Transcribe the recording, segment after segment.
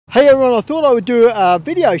Hey everyone, I thought I would do a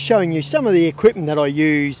video showing you some of the equipment that I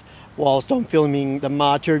use whilst I'm filming the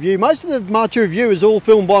Marcher Review. Most of the Marcher Review is all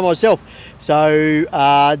filmed by myself, so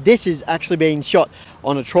this is actually being shot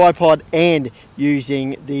on a tripod and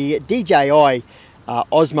using the DJI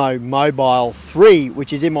Osmo Mobile 3,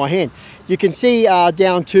 which is in my hand. You can see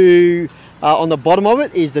down to on the bottom of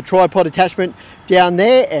it is the tripod attachment down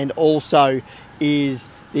there, and also is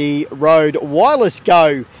the Rode Wireless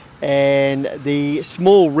Go and the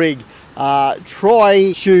small rig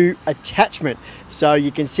tri-shoe attachment, so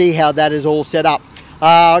you can see how that is all set up.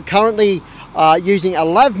 Currently using a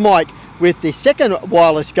lav mic with the second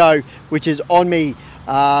Wireless Go, which is on me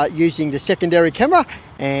using the secondary camera,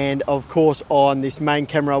 and of course on this main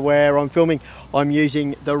camera where I'm filming, I'm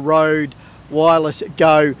using the Rode Wireless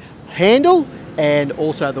Go handle and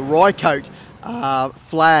also the Rycote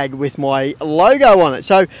flag with my logo on it.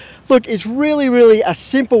 So look, it's really a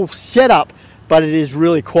simple setup, but it is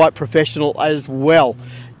really quite professional as well.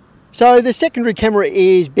 So the secondary camera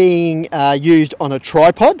is being used on a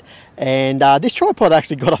tripod, and this tripod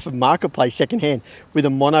actually got off of Marketplace secondhand with a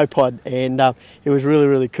monopod, and it was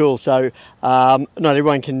really cool. So not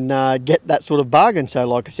everyone can get that sort of bargain, so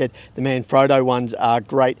like I said, the Manfrotto ones are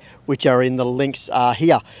great, which are in the links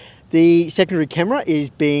here. The secondary camera is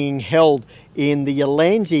being held in the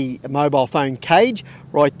Ulanzi mobile phone cage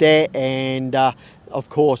right there, and of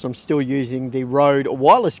course I'm still using the Rode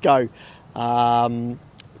Wireless Go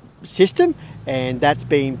system, and that's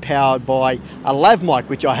being powered by a lav mic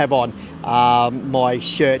which I have on my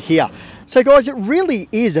shirt here. So guys, it really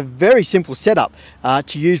is a very simple setup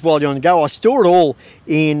to use while you're on the go. I store it all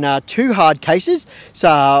in two hard cases.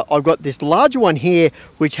 So I've got this larger one here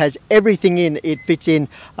which has everything in. It fits in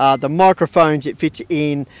the microphones, it fits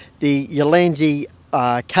in the Ulanzi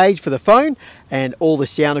cage for the phone, and all the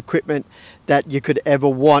sound equipment that you could ever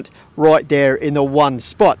want right there in the one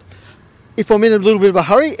spot. If I'm in a little bit of a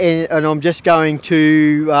hurry and I'm just going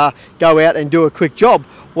to go out and do a quick job,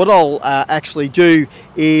 what I'll actually do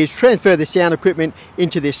is transfer the sound equipment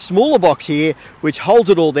into this smaller box here, which holds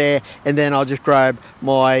it all there, and then I'll just grab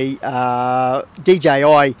my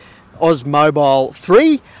DJI Osmo Mobile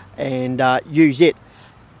 3 and use it.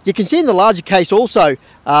 You can see in the larger case also,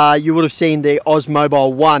 you would have seen the Osmo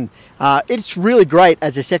Mobile 1. It's really great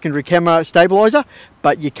as a secondary camera stabilizer,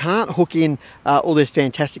 but you can't hook in all this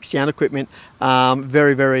fantastic sound equipment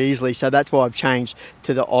very easily, so that's why I've changed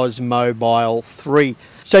to the Osmo Mobile 3.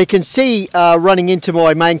 So you can see running into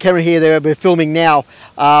my main camera here that we're filming now,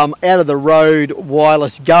 out of the Rode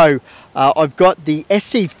Wireless Go, I've got the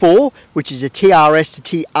SC4, which is a TRS to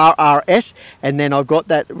TRRS, and then I've got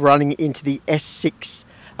that running into the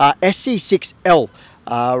SC6L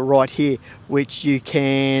right here, which you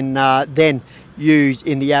can then use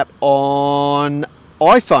in the app on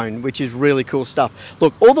iPhone, which is really cool stuff.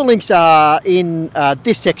 Look, all the links are in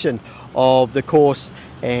this section of the course,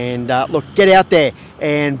 and look, get out there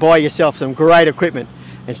and buy yourself some great equipment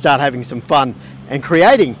and start having some fun and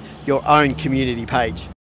creating your own community page.